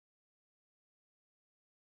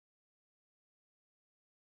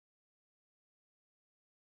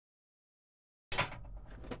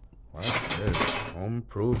Home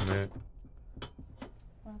improvement.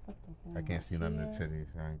 I can't see none of the titties.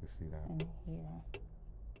 I ain't gonna see that. And here.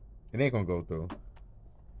 It ain't gonna go through.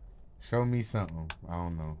 Show me something. I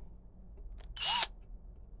don't know.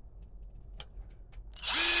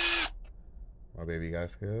 My baby got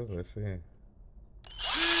skills. Let's see.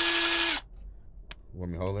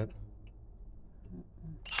 Want me to hold it?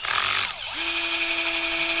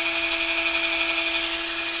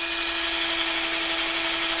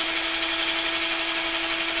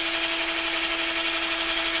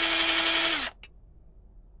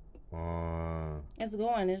 It's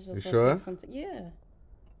going. It's just you gonna sure? take something. Yeah.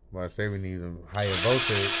 Well, I say we need a higher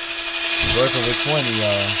voltage. I'm working with 20,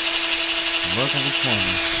 y'all. I'm working with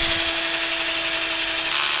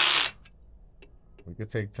 20. We could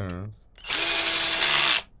take turns.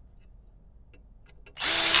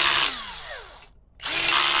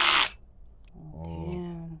 Oh.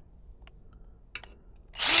 Damn.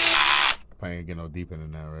 Probably ain't get no deeper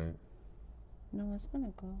than that, right? No, it's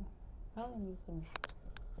gonna go. Probably need some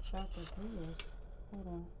sharper tools. Hold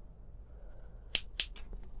on.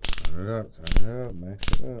 Turn it up, max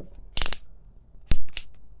it up.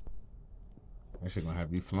 That shit gonna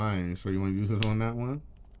have you flying. So you wanna use it on that one?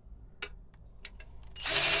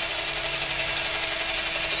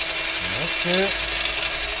 That's it.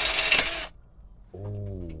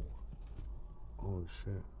 Oh. Oh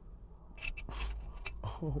shit.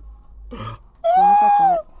 Oh. Oh, I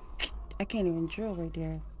forgot. I can't even drill right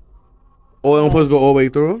there. Oh, it don't supposed to go all the way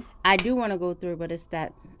through? I do want to go through, but it's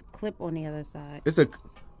that clip on the other side. It's a...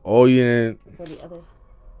 Oh, you didn't... For the other...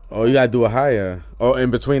 Oh, you gotta do it higher. Oh,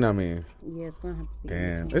 in between, I mean. Yeah, it's gonna have to be.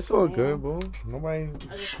 Damn, it's all good, bro. Nobody's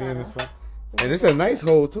seeing this stuff. And it's a a nice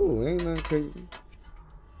hole, too. Ain't nothing crazy.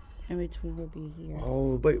 In between will be here.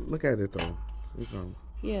 Oh, wait, look at it, though. See something.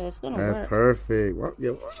 Yeah, it's gonna work. That's perfect. Well,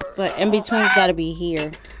 yeah. But in between's gotta be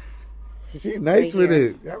here. She nice right with here.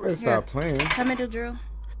 it. Y'all better stop playing. Come in the drill.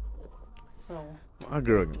 So. My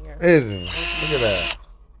girl busy. Look at that.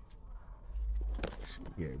 She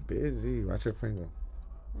get busy. Watch your finger.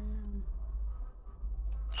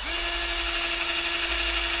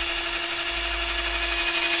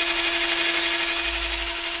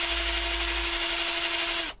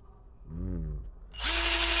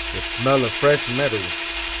 The smell of fresh metal.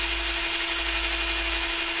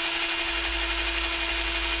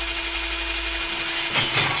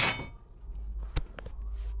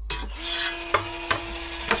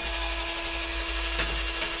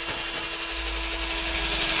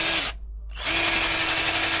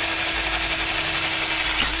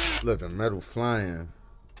 Look, the metal flying.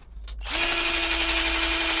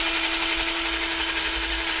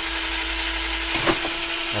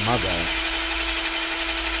 Oh, my bad.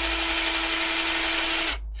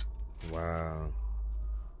 Wow.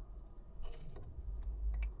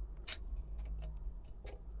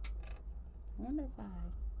 I wonder if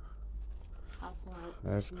how far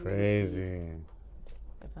That's crazy.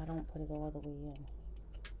 If I don't put it all the way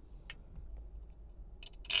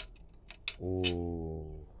in. Ooh,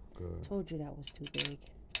 good. Told you that was too big.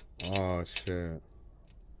 Oh shit.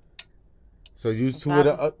 So use two of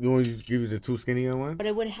the you want to give you the two skinnier one? But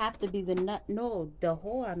it would have to be the nut. No, the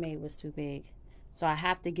hole I made was too big. So I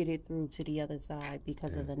have to get it through to the other side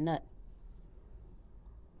because of the nut.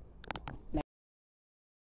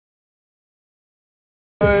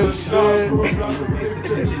 Oh, shit.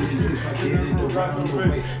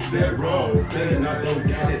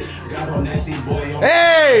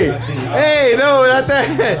 Hey! Hey, no, not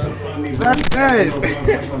that. Not that.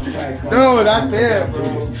 No, not that, bro.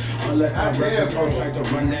 Not that, bro.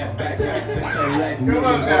 Come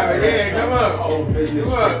up, Barry. Yeah, come up.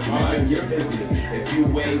 Come up. Mind your business. If you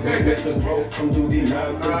wait, with the growth from duty,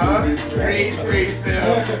 freeze,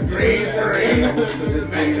 Phil. Freeze.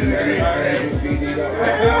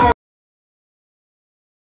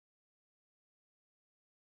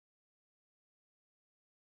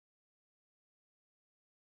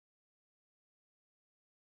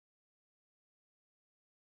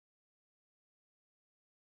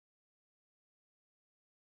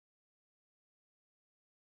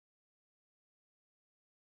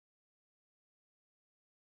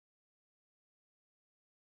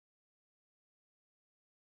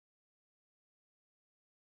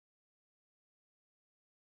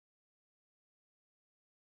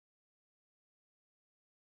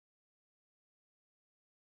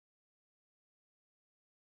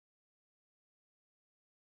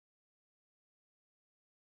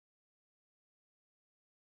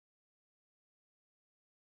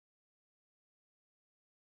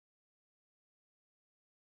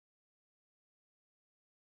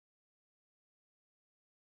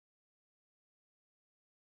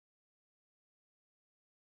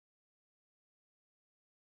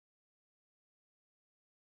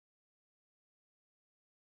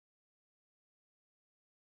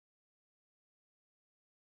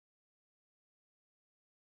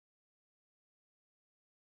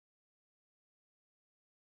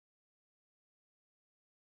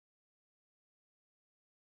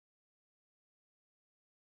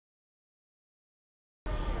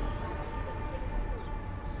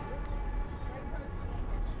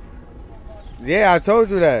 Yeah, I told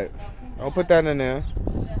you that. Don't put that in there.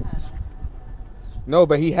 No,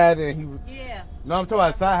 but he had it. Yeah. No, I'm talking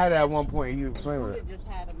about Sai had it at one point. He was playing with it. Just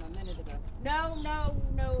had him a minute ago.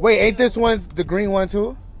 No. Wait, ain't this one the green one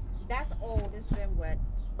too? That's old. It's been wet.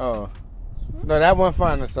 Oh. No, that one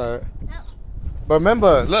fine inside. No. But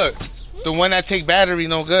remember, look, the one that take battery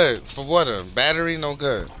no good for water. Battery no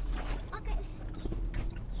good. Okay.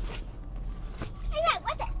 Hey,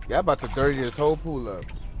 what's it? Y'all about to dirty this whole pool up.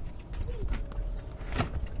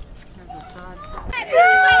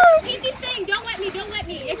 He keeps saying, don't wet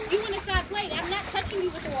me. It's you in a side plate. I'm not touching you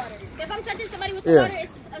with the water. If I'm touching somebody with the water,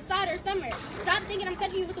 it's Assad or Summer. Stop thinking I'm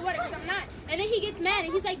touching you with the water because I'm not. And then he gets mad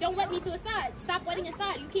and he's like, don't wet me to Assad. Stop wetting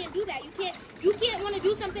Assad. You can't do that. You can't want to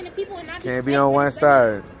do something to people and not can't be on one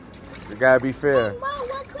side. You gotta be fair. Hey, Mom,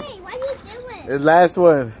 what are you doing? The last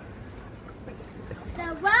one.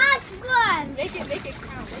 The last one. Make it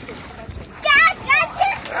count. Dad,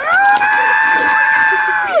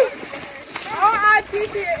 R.I.P.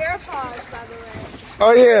 to your AirPods, by the way.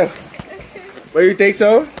 Oh yeah. What, you think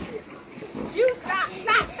so? You stop.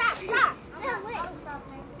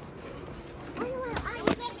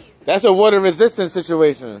 That's a water resistance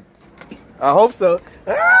situation. I hope so.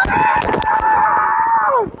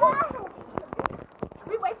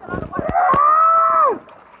 We wasted all the water.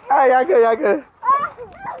 Hey, y'all good.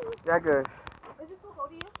 Y'all good. Is this too cold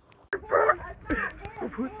to you?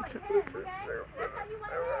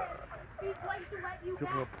 He's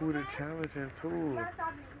gonna put the challenge in too.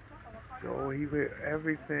 Yo, he with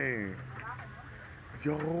everything.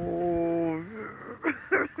 Yo.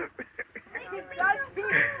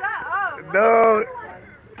 No.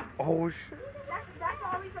 Oh shit. That's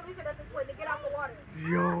the only solution at this point, to get out the water. Yo.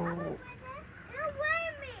 You're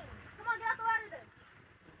weighing me. Come on, get out the water then.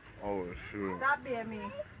 Oh shoot. Stop being me.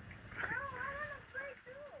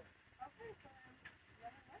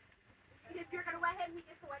 If you're gonna wet him, he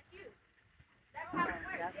gets to wet you. That's how it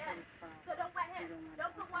works, yes. So don't wet him.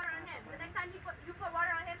 Don't put water on him. The next time you put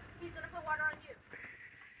water on him, he's gonna put water on you.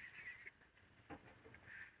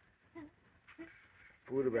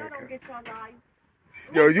 Put it back. Don't get your life.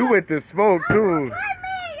 Yo, you with the smoke too.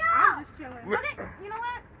 I'm just chilling. Okay, you know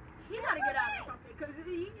what? He gotta get out or something, because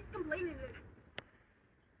he's complaining that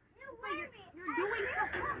you're doing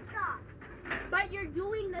stuff. But you're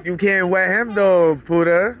doing the You can't wet him though,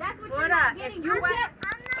 Puda. That's what you're not getting. I'm not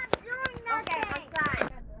doing nothing.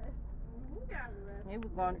 Okay, He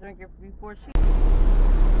was gonna drink it before she.